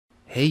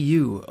Hey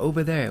you,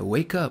 over there,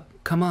 wake up,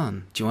 come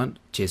on. Do you want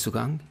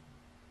재수강?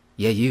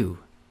 Yeah, you.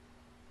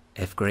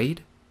 F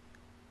grade?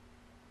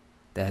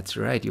 That's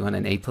right, you want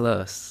an A+.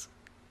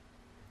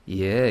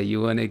 Yeah,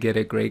 you want to get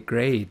a great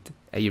grade.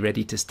 Are you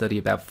ready to study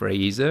about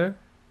Frazer?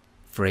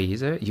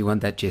 Frazer? You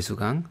want that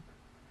재수강?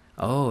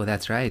 Oh,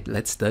 that's right,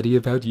 let's study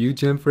about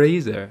Eugene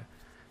Frazer.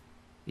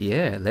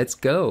 Yeah, let's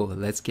go.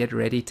 Let's get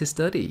ready to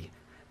study.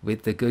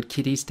 With the good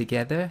kiddies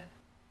together.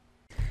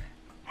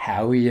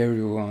 Howdy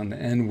everyone,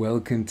 and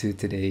welcome to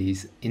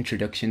today's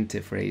introduction to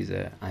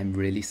Frazer. I'm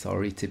really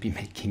sorry to be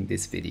making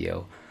this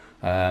video.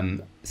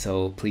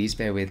 So please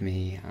bear with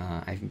me.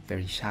 I'm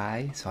very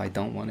shy, so I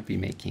don't want to be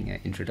making an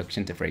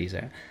introduction to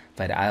Frazer,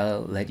 but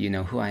I'll let you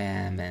know who I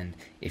am, and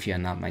if you're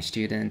not my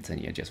student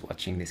and you're just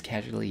watching this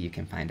casually, you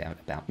can find out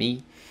about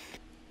me.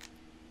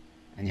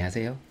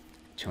 안녕하세요.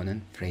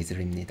 저는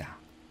Frazer입니다.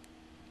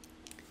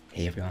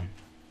 Hey everyone.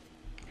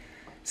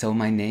 So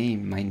my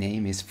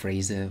name is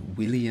Frazer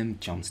William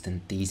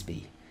Johnston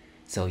Thiesby.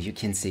 So you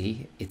can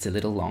see it's a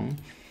little long.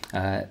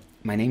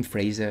 My name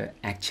Frazer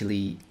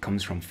actually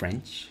comes from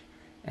French,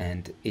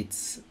 and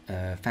it's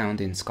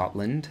found in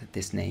Scotland,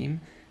 this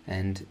name,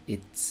 and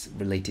it's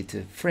related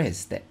to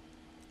fraise, the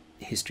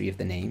history of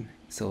the name.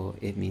 So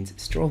it means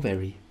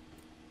strawberry.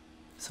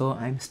 So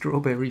I'm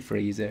Strawberry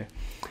Frazer.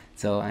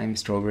 So I'm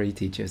strawberry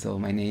teacher. So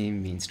my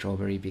name means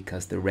strawberry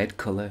because the red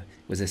color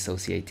was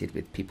associated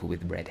with people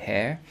with red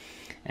hair.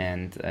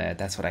 And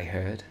that's what I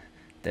heard,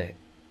 the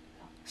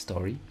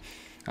story.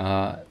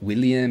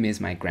 William is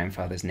my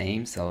grandfather's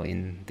name. So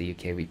in the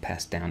UK, we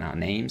passed down our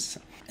names.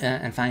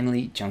 And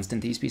finally,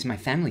 Johnston Thiesby is my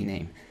family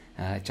name.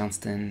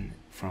 Johnston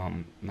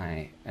from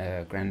my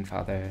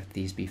grandfather,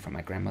 Thiesby from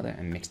my grandmother,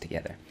 and mixed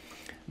together.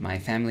 My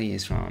family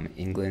is from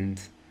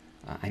England.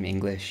 I'm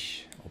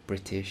English or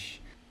British.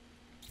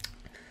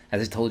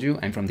 As I told you,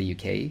 I'm from the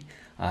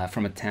UK,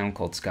 from a town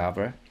called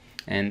Scarborough,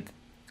 and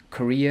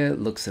Korea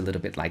looks a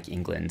little bit like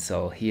England.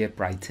 So here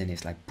Brighton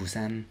is like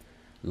Busan,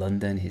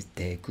 London is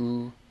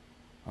Daegu,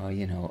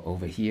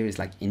 over here is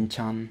like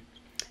Incheon,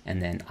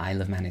 and then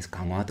Isle of Man is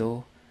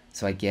Gangwon-do.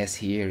 So I guess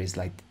here is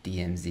like the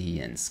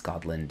DMZ, and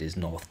Scotland is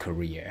North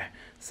Korea.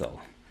 So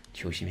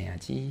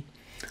조심해야지.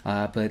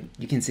 But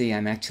you can see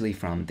I'm actually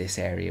from this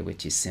area,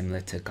 which is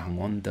similar to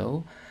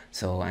Gangwon-do.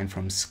 So I'm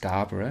from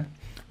Scarborough,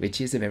 which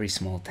is a very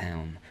small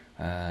town.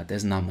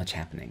 There's not much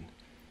happening.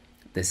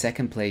 The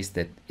second place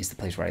that is the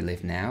place where I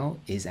live now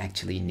is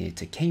actually near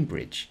to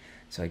Cambridge.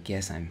 So I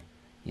guess I'm,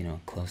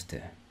 close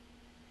to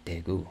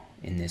Daegu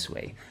in this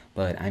way.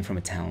 But I'm from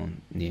a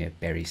town near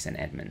Bury St.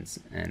 Edmunds,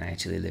 and I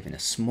actually live in a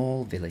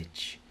small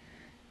village,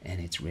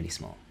 and it's really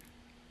small.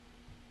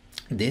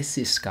 This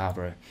is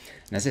Scarborough.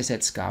 And as I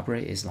said, Scarborough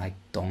is like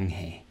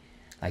Donghae,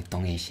 like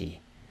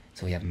Donghae-si.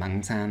 So we have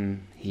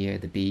Mangsan here,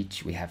 the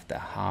beach. We have the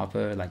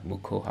harbor, like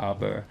Mukho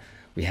Harbor.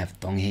 We have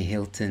Donghae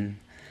Hilton.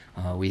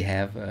 We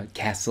have a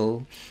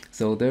castle.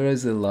 So there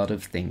is a lot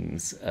of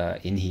things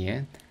in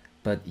here.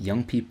 But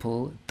young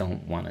people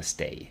don't want to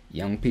stay.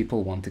 Young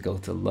people want to go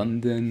to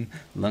London.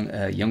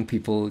 Young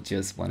people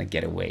just want to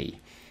get away.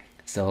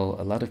 So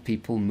a lot of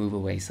people move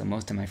away. So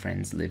most of my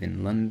friends live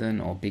in London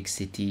or big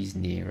cities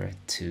nearer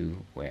to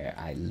where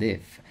I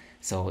live.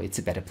 So it's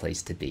a better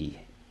place to be,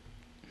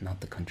 not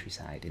the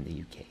countryside in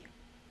the UK.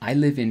 I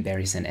live in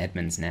Bury St.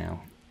 Edmunds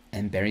now,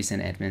 and Bury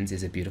St. Edmunds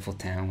is a beautiful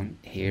town.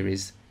 Here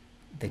is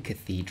the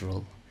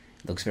cathedral.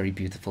 It looks very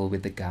beautiful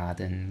with the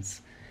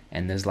gardens,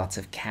 and there's lots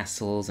of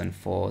castles and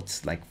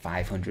forts like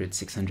 500,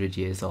 600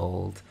 years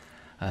old.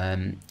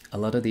 A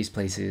lot of these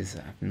places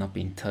have not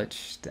been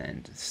touched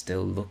and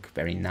still look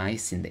very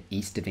nice in the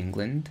east of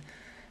England.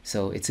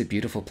 So it's a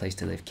beautiful place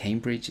to live.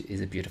 Cambridge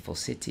is a beautiful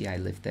city. I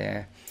lived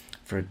there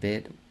for a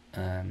bit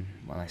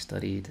while I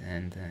studied,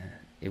 and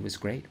it was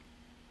great.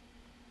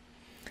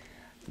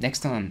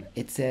 Next on,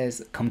 it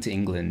says, come to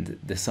England,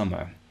 the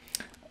summer.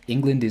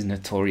 England is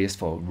notorious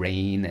for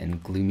rain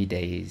and gloomy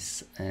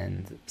days,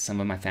 and some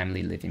of my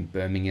family live in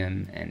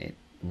Birmingham, and it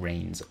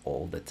rains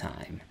all the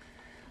time.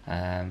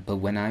 But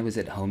when I was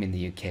at home in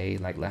the UK,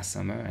 like last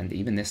summer, and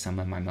even this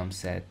summer, my mum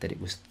said that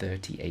it was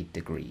 38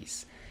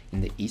 degrees.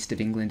 In the east of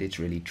England, it's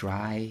really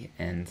dry,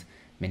 and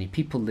many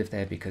people live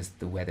there because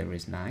the weather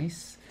is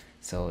nice,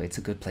 so it's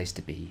a good place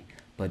to be.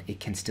 But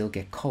it can still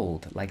get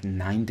cold, like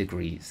 9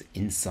 degrees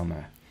in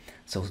summer.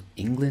 So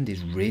England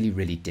is really,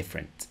 really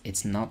different.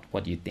 It's not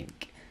what you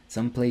think.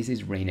 Some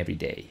places rain every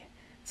day.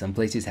 Some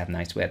places have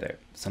nice weather.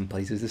 Some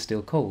places are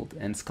still cold.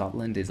 And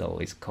Scotland is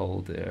always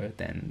colder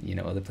than,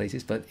 other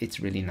places, but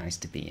it's really nice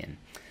to be in.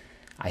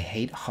 I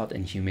hate hot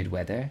and humid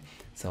weather,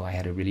 so I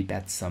had a really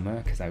bad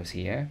summer because I was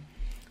here.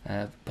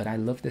 But I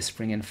love the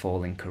spring and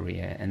fall in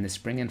Korea, and the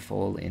spring and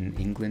fall in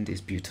England is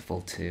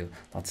beautiful too.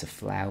 Lots of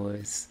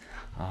flowers,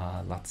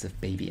 lots of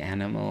baby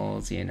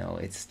animals,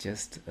 it's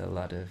just a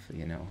lot of,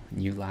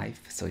 new life,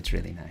 so it's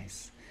really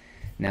nice.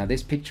 Now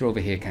this picture over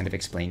here kind of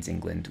explains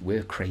England.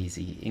 We're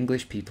crazy.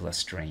 English people are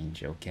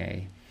strange,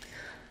 okay?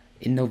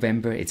 In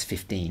November it's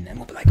 15, and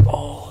we'll be like,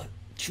 oh,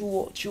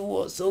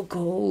 추워, so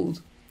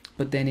cold.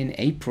 But then in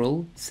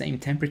April, same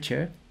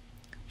temperature,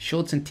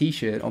 shorts and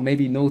t-shirt, or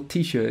maybe no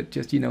t-shirt,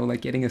 just, you know,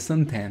 like getting a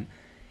suntan.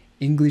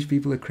 English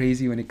people are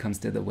crazy when it comes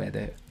to the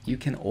weather. You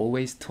can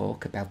always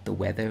talk about the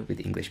weather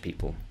with English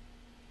people.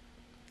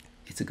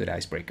 It's a good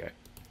icebreaker.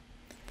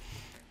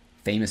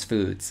 Famous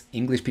foods.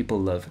 English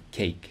people love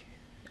cake.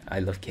 I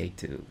love cake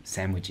too.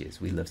 Sandwiches.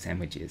 We love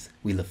sandwiches.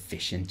 We love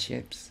fish and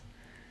chips.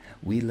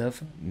 We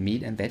love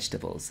meat and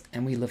vegetables.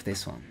 And we love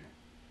this one.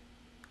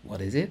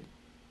 What is it?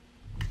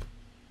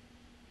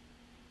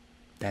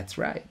 That's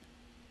right.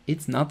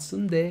 It's not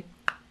sundae.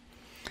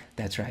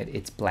 That's right,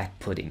 it's black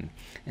pudding.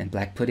 And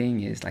black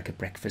pudding is like a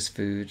breakfast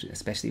food,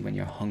 especially when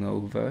you're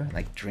hungover,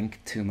 like drink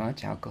too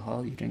much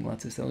alcohol, you drink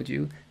lots of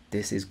soju.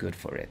 This is good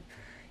for it.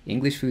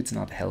 English food's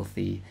not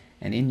healthy,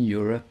 and in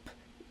Europe,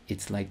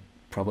 it's like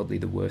probably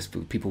the worst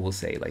food. People will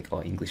say like,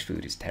 oh, English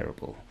food is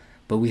terrible.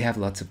 But we have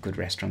lots of good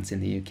restaurants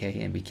in the UK,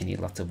 and we can eat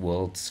lots of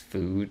world's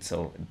food,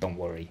 so don't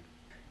worry.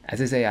 As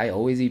I say, I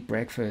always eat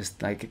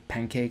breakfast, like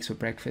pancakes for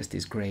breakfast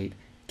is great.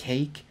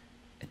 Cake,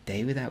 a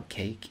day without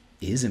cake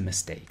is a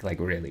mistake, like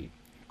really.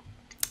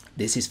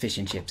 This is fish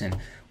and chips, and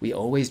we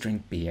always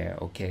drink beer,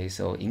 okay?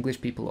 So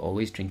English people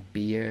always drink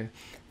beer.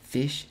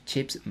 Fish,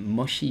 chips,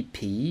 mushy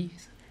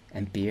peas,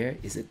 and beer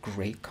is a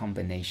great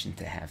combination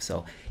to have.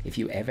 So if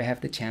you ever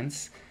have the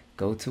chance,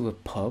 go to a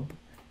pub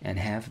and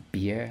have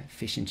beer,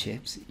 fish and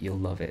chips, you'll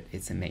love it.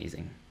 It's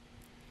amazing.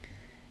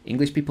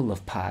 English people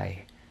love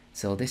pie.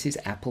 So this is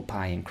apple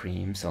pie and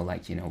cream. So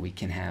like, you know, we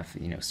can have,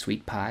 you know,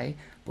 sweet pie,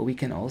 but we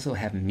can also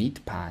have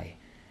meat pie.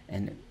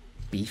 And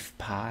beef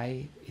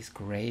pie is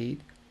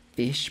great.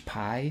 Fish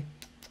pie,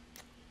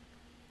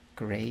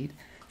 great.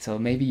 So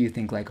maybe you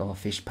think like, oh,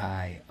 fish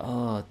pie,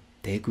 oh,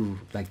 daegu,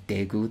 like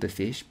daegu, the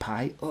fish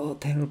pie, oh,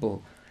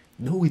 terrible.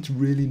 No, it's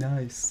really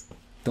nice.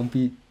 Don't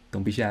be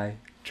shy.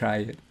 Try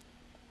it.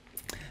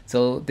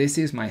 So this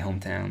is my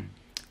hometown.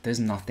 There's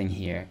nothing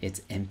here.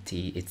 It's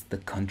empty. It's the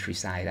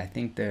countryside. I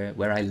think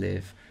where I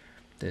live,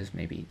 there's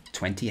maybe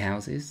 20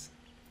 houses,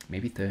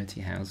 maybe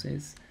 30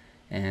 houses,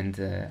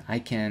 and I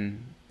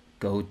can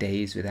go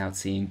days without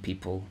seeing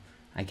people.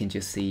 I can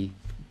just see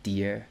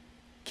deer,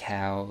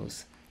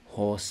 cows,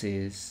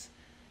 horses,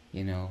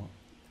 you know,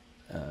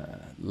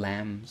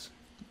 lambs,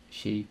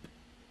 sheep.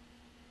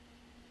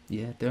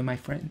 Yeah, they're my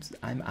friends.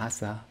 I'm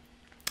Asa.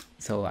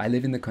 So I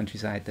live in the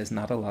countryside. There's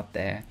not a lot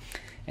there.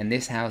 And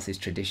this house is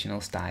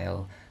traditional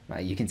style.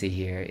 You can see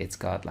here it's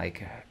got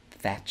like a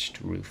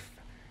thatched roof,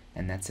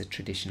 and that's a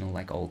traditional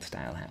like old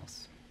style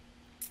house.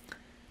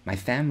 My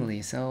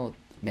family, so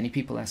many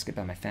people ask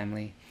about my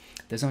family.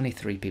 There's only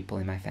 3 people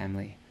in my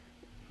family.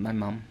 My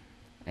mom,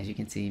 as you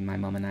can see, my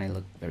mom and I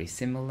look very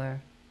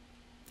similar,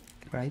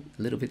 right?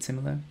 A little bit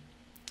similar.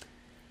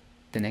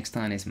 The next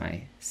one is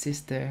my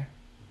sister,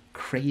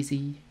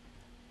 crazy,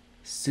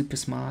 super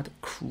smart,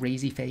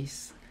 crazy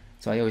face.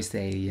 So I always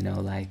say, you know,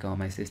 like, oh,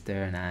 my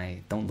sister and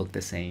I don't look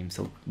the same,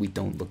 so we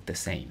don't look the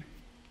same.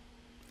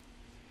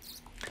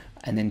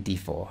 And then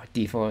D4.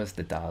 D4 is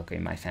the dog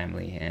in my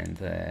family,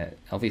 and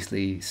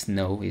obviously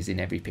Snow is in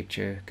every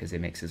picture because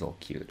it makes us all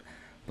cute.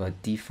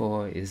 But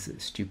D4 is a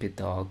stupid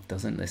dog,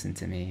 doesn't listen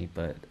to me,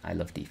 but I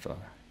love D4.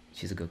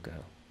 She's a good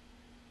girl.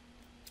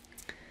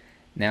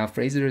 Now,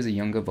 Frazer is a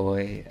younger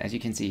boy. As you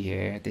can see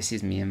here, this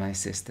is me and my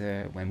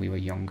sister when we were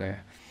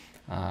younger.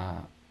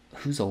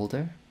 Who's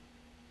older?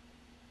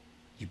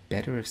 You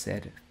better have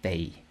said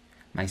Faye.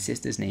 My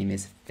sister's name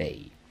is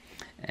Faye,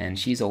 and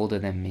she's older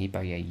than me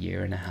by 1.5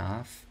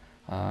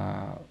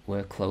 years.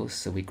 We're close,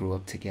 so we grew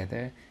up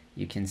together.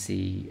 You can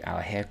see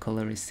our hair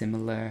color is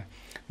similar.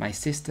 My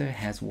sister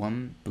has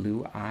one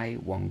blue eye,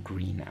 one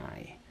green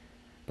eye,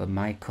 but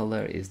my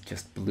color is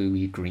just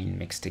bluey green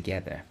mixed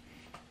together.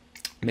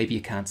 Maybe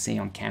you can't see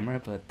on camera,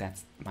 but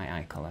that's my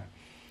eye color.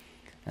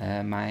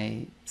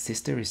 My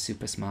sister is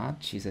super smart.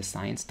 She's a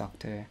science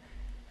doctor,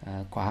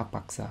 과학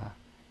박사.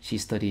 She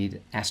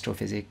studied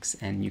astrophysics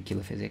and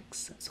nuclear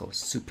physics, so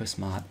super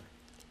smart.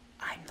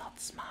 I'm not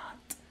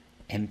smart.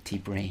 Empty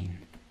brain.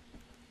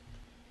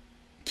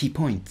 Key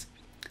point.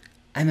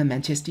 I'm a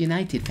Manchester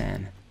United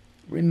fan.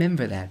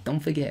 Remember that. Don't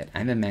forget.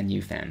 I'm a Man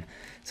U fan.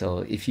 So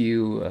if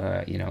you,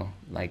 you know,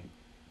 like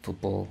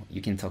football,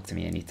 you can talk to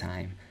me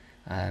anytime.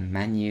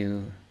 Man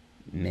U,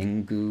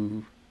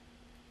 Mengu,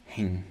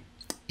 Heng.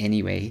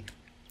 Anyway,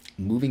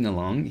 moving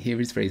along, here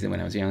is Frazer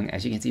when I was young.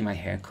 As you can see, my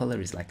hair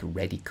color is like a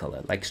reddy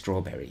color, like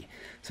strawberry.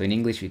 So in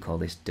English, we call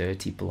this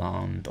dirty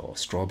blonde or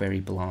strawberry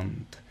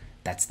blonde.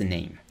 That's the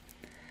name.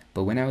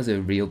 But when I was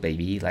a real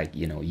baby, like,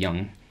 you know,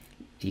 young,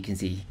 you can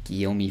see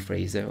Guillaume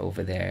Frazer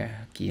over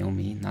there.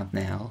 Guillaume, not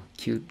now,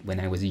 cute.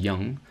 When I was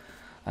young,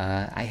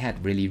 I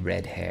had really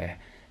red hair,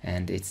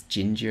 and it's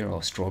ginger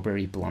or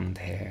strawberry blonde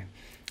hair.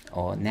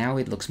 Or now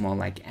it looks more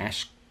like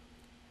ash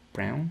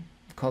brown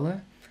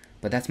color.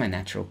 But that's my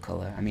natural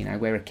color. I mean, I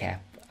wear a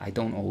cap. I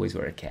don't always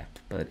wear a cap,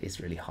 but it's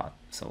really hot,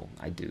 so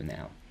I do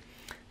now.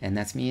 And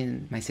that's me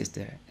and my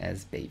sister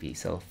as baby.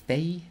 So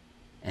Faye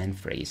and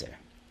Frazer.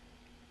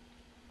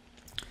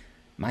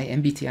 My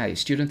MBTI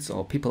students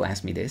or people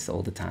ask me this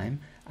all the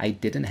time. I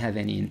didn't have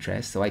any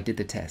interest, so I did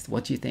the test.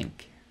 What do you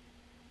think?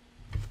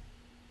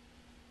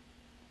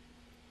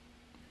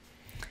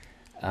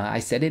 I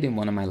said it in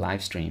one of my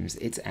live streams.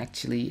 It's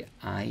actually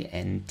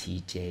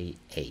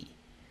INTJA.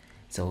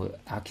 So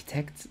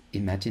architects,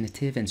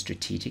 imaginative and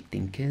strategic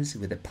thinkers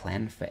with a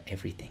plan for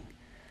everything.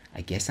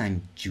 I guess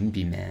I'm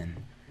Junbi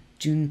man.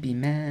 Junbi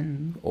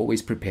man,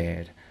 always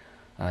prepared.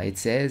 It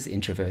says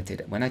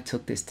introverted. When I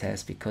took this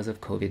test because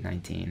of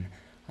COVID-19,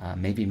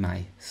 maybe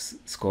my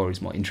score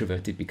is more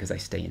introverted because I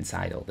stay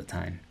inside all the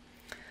time.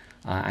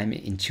 I'm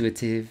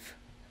intuitive,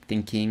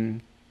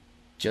 thinking,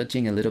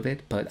 judging a little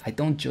bit, but I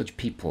don't judge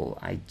people.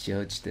 I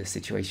judge the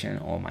situation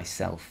or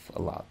myself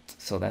a lot.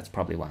 So that's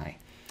probably why.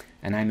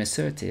 And I'm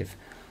assertive.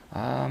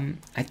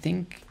 I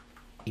think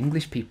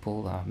English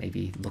people are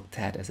maybe looked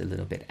at as a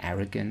little bit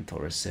arrogant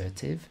or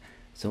assertive.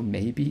 So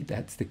maybe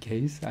that's the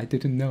case. I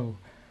didn't know.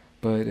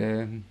 But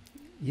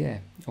yeah,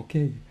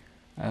 okay.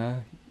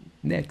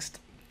 Next.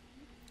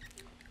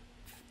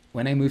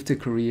 When I moved to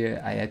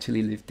Korea, I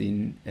actually lived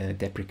in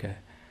Deprika.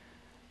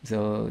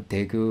 So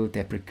Daegu,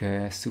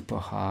 Deprika, super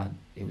hot.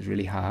 It was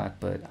really hot,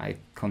 but I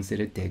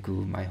considered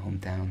Daegu my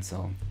hometown.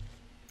 So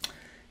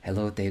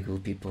hello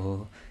Daegu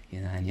people,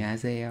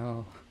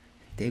 안녕하세요.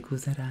 Daegu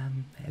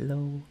사람,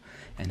 hello.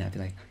 And I'd be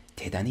like,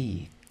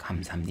 대단히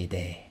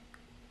감사합니다.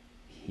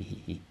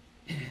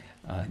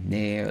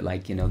 네,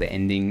 like, the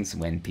endings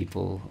when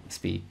people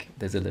speak,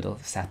 there's a little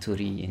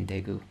saturi in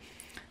Daegu.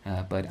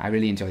 But I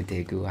really enjoyed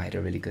Daegu. I had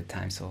a really good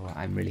time, so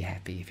I'm really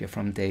happy. If you're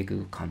from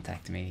Daegu,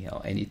 contact me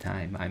or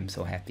anytime. I'm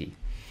so happy.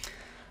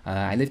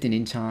 I lived in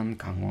Incheon,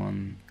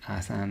 Gangwon,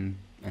 Asan,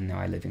 and now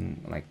I live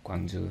in like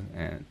Gwangju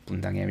and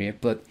Bundang area.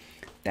 But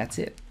that's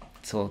it.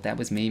 So that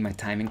was me, my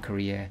time in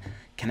Korea.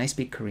 Can I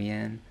speak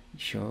Korean?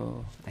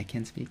 Sure, I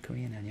can speak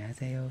Korean.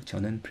 안녕하세요.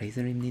 저는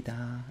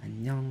Frazer입니다.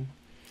 안녕.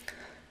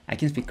 I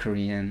can speak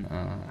Korean.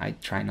 I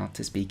try not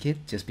to speak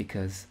it just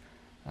because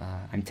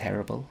I'm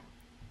terrible.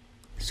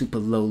 Super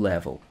low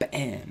level.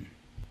 Bam!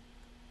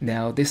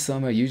 Now this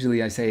summer,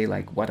 usually I say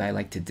like what I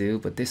like to do,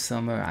 but this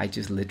summer I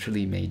just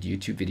literally made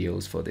YouTube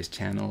videos for this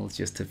channel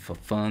just for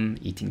fun,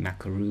 eating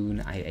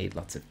macaroon. I ate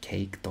lots of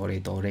cake. Dore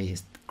dore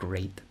is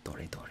great.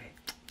 Dore dore.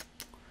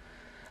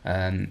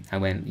 I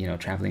went,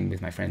 traveling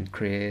with my friend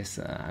Chris.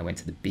 I went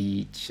to the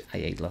beach. I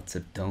ate lots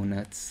of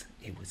donuts.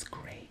 It was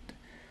great.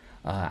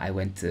 I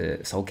went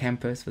to Seoul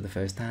campus for the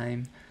first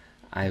time.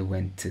 I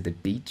went to the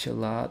beach a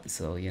lot.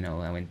 So,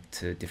 I went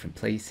to different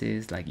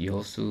places like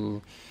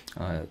Yosu.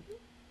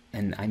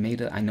 And I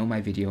know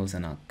my videos are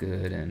not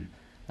good, and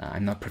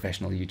I'm not a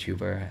professional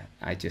YouTuber.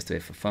 I just do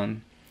it for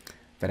fun.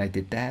 But I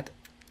did that.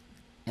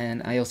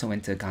 And I also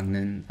went to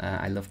Gangneung.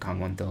 I love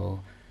Gangwon-do.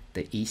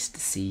 The East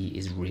Sea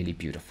is really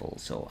beautiful,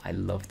 so I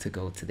love to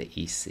go to the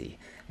East Sea.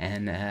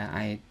 And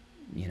I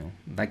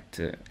like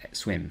to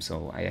swim,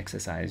 so I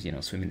exercise,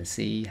 swim in the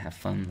sea, have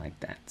fun like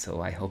that. So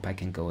I hope I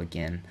can go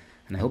again,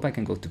 and I hope I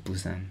can go to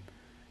Busan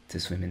to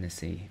swim in the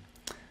sea.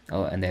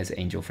 Oh, and there's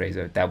Angel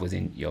Frazer. That was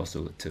in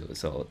Yosu too,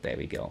 so there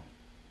we go.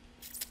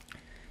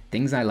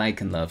 Things I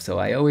like and love. So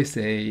I always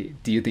say,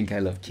 do you think I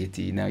love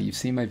kitty? Now you've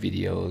seen my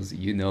videos,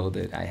 you know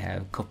that I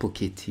have a couple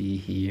kitty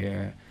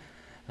here.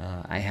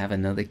 I have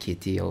another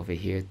kitty over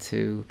here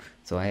too.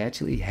 So I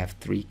actually have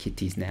 3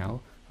 kitties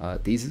now.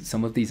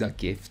 Some of these are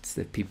gifts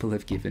that people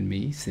have given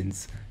me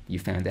since you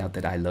found out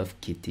that I love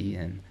kitty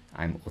and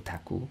I'm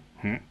otaku.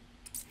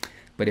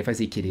 But if I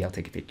see kitty, I'll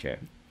take a picture.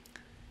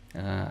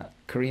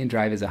 Korean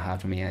drivers are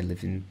hard for me. I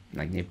lived in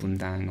like near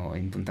Bundang or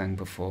in Bundang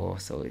before,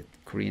 so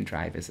Korean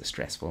drivers are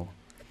stressful.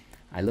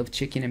 I love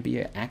chicken and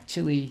beer.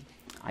 Actually,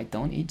 I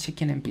don't eat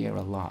chicken and beer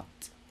a lot.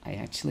 I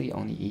actually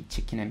only eat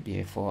chicken and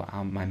beer for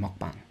my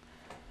mukbang.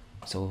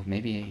 So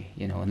maybe,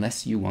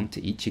 unless you want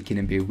to eat chicken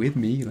and beer with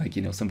me, like,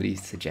 somebody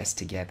suggests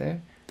together,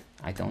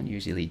 I don't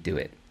usually do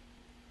it.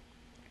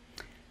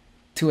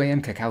 2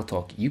 a.m. Kakao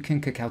Talk. You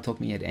can Kakao Talk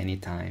me at any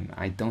time.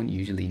 I don't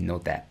usually know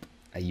that.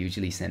 I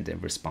usually send a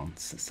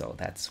response, so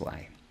that's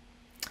why.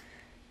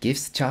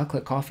 Gifts,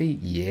 chocolate, coffee?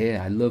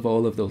 Yeah, I love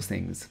all of those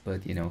things.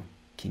 But,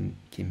 Kim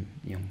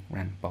Young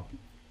Ran Bob.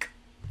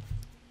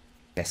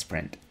 Best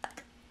friend.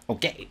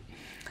 Okay.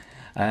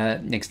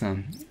 Next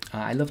one.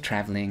 I love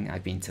traveling.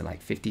 I've been to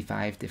like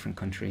 55 different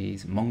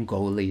countries.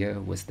 Mongolia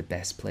was the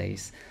best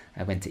place.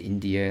 I went to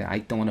India. I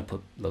don't want to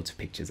put loads of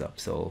pictures up,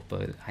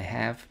 but I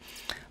have.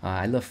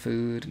 I love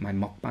food. My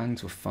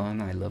mukbangs were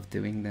fun. I love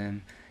doing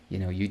them.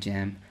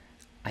 Ujam.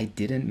 I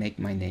didn't make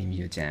my name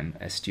Ujam.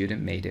 A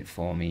student made it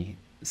for me,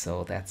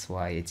 so that's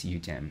why it's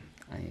Ujam,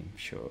 I am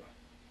sure.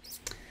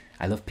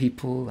 I love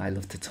people. I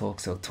love to talk,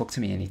 so talk to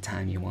me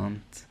anytime you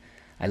want.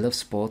 I love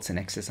sports and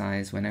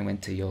exercise. When I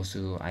went to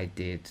Yosu, I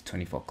did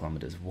 24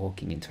 kilometers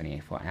walking in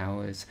 24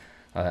 hours.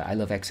 I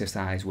love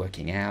exercise,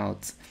 working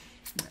out.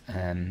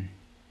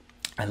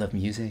 I love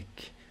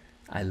music.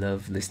 I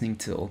love listening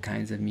to all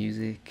kinds of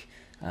music.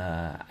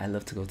 I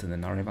love to go to the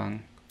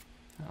noraebang.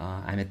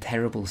 I'm a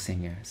terrible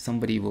singer.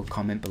 Somebody will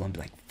comment below and be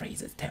like,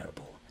 Frazer's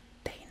terrible.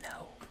 They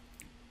know.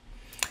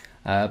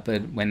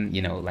 But when,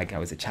 like I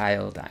was a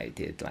child, I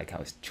did, like I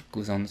was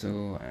축구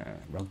선수,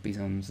 rugby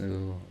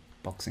선수,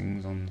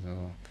 boxing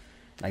선수,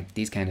 like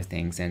these kind of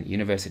things. And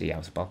university I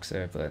was a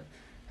boxer, but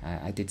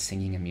I did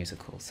singing in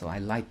musicals, so I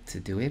like to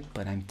do it,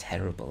 but I'm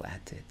terrible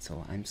at it.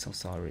 So I'm so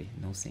sorry,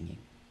 no singing.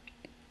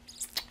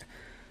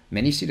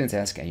 Many students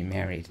ask, are you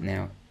married?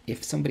 Now,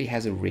 if somebody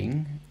has a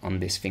ring on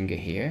this finger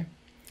here,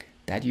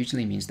 that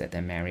usually means that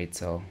they're married,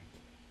 so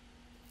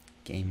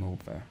game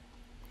over.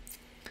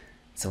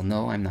 So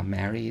no, I'm not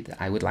married.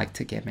 I would like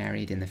to get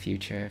married in the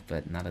future,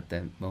 but not at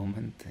the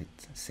moment.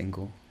 It's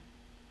single.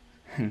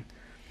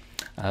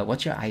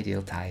 What's your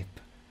ideal type?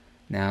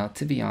 Now,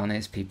 to be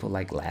honest, people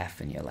like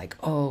laugh and you're like,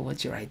 oh,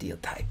 what's your ideal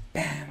type?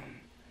 Bam!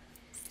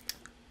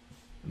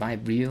 My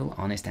real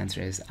honest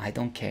answer is I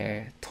don't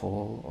care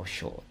tall or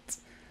short.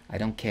 I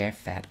don't care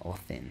fat or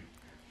thin.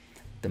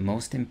 The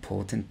most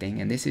important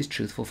thing, and this is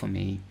truthful for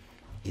me,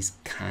 is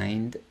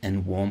kind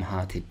and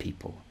warm-hearted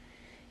people.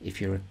 If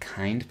you're a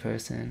kind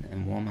person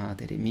and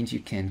warm-hearted, it means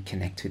you can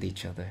connect with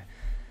each other.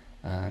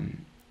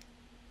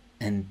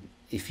 And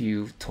if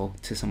you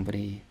talk to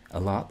somebody a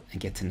lot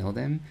and get to know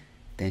them,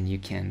 then you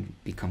can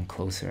become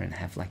closer and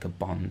have like a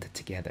bond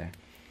together.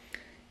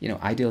 You know,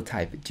 ideal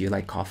type. Do you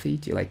like coffee?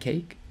 Do you like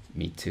cake?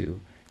 Me too.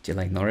 Do you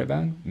like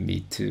noraebang?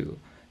 Me too.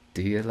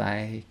 Do you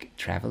like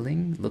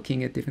traveling,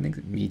 looking at different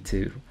things? Me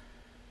too.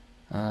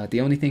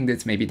 The only thing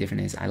that's maybe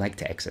different is I like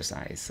to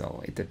exercise,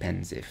 so it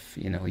depends if,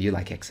 you know, you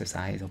like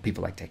exercise or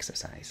people like to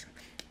exercise.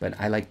 But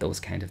I like those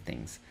kind of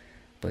things.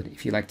 But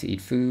if you like to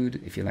eat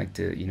food, if you like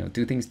to, you know,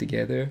 do things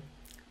together,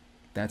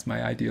 that's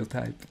my ideal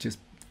type. Just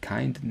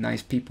kind,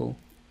 nice people.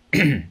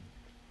 And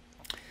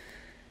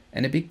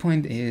a big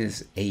point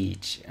is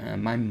age.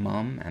 My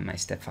mom and my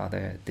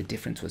stepfather, the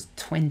difference was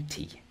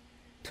 20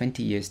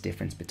 years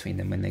difference between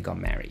them when they got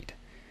married.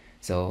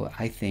 So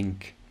I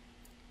think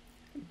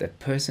the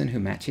person who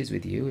matches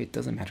with you, it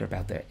doesn't matter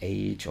about their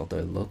age or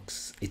their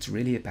looks. It's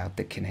really about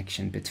the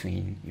connection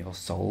between your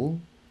soul,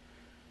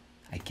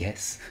 I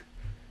guess.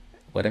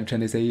 What I'm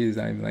trying to say is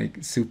I'm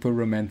like super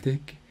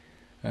romantic.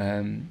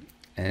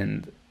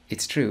 And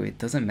it's true, it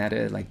doesn't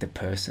matter like the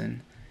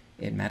person.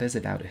 It matters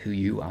about who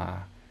you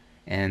are.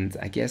 And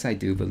I guess I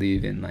do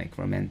believe in like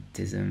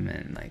romanticism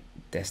and like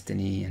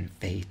destiny and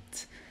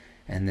fate.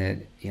 And that,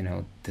 you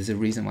know, there's a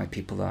reason why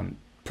people are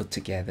put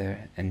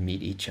together and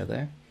meet each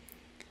other.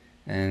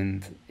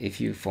 And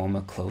if you form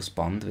a close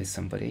bond with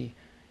somebody,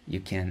 you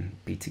can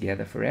be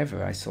together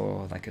forever. I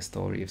saw like a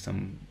story of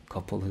some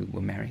couple who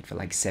were married for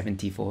like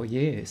 74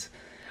 years.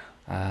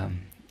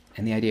 And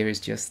the idea is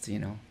just, you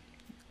know,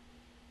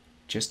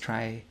 just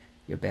try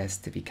your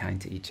best to be kind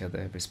to each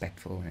other,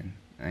 respectful, and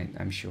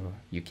I'm sure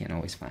you can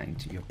always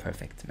find your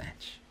perfect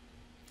match.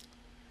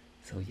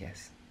 So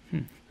yes.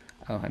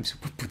 Oh, I'm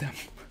super budam.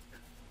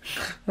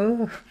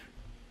 Oh.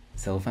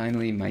 So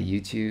finally, my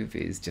YouTube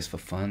is just for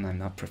fun. I'm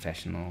not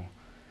professional.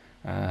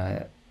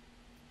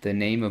 The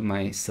name of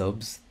my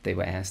subs, they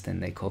were asked,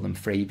 and they call them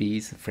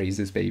Frabbies,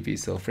 Frazer's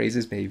babies. So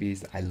Frazer's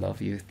babies, I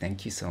love you.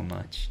 Thank you so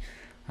much.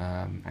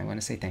 I want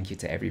to say thank you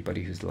to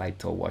everybody who's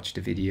liked or watched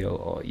the video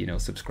or, you know,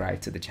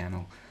 subscribed to the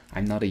channel.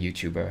 I'm not a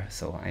YouTuber,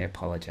 so I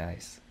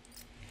apologize.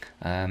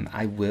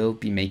 I will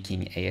be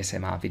making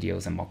ASMR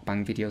videos and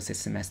mukbang videos this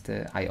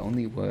semester. I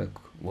only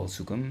work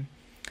월수금,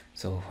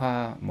 so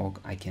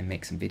I can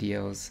make some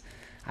videos.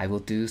 I will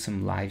do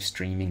some live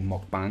streaming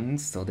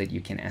mukbangs so that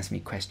you can ask me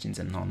questions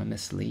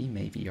anonymously.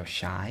 Maybe you're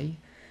shy,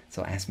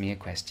 so ask me a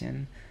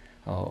question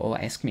or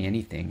ask me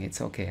anything.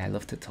 It's okay, I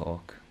love to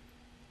talk.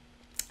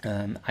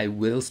 I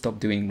will stop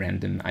doing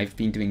random. I've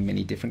been doing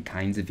many different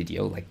kinds of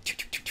video,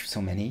 like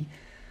so many,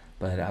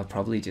 but I'll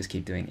probably just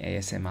keep doing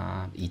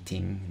ASMR,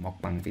 eating,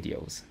 mukbang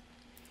videos.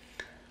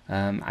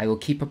 I will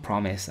keep a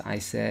promise. I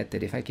said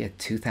that if I get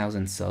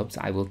 2,000 subs,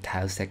 I will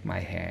talsek my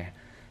hair.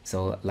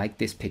 So like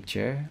this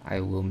picture, I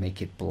will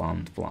make it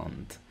blonde.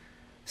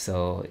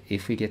 So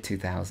if we get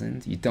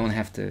 2,000, you don't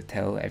have to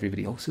tell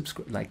everybody, oh,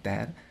 subscribe like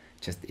that.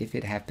 Just if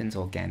it happens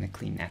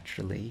organically,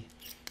 naturally,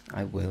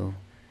 I will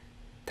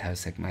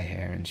talsek my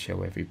hair and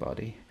show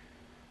everybody.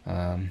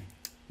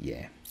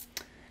 Yeah.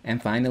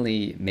 And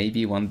finally,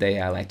 maybe one day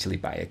I'll actually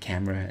buy a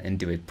camera and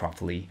do it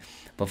properly.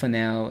 But for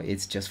now,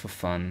 it's just for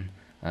fun.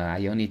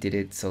 I only did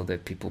it so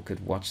that people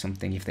could watch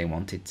something if they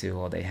wanted to,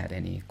 or they had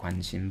any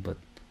관심, but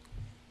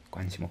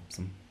관심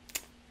없음.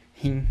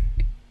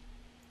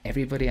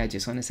 Everybody, I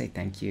just want to say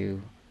thank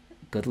you.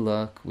 Good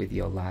luck with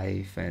your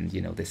life and,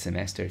 you know, this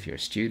semester if you're a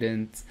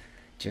student.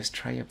 Just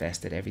try your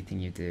best at everything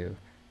you do.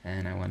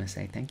 And I want to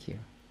say thank you.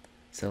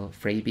 So,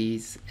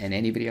 Frabbies and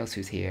anybody else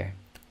who's here,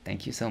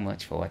 thank you so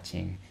much for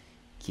watching.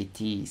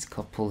 Kitty's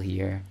couple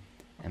here,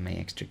 and my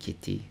extra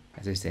kitty,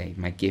 as I say,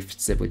 my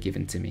gifts that were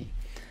given to me.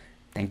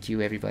 Thank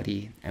you,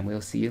 everybody, and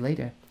we'll see you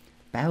later.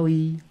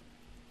 Bye!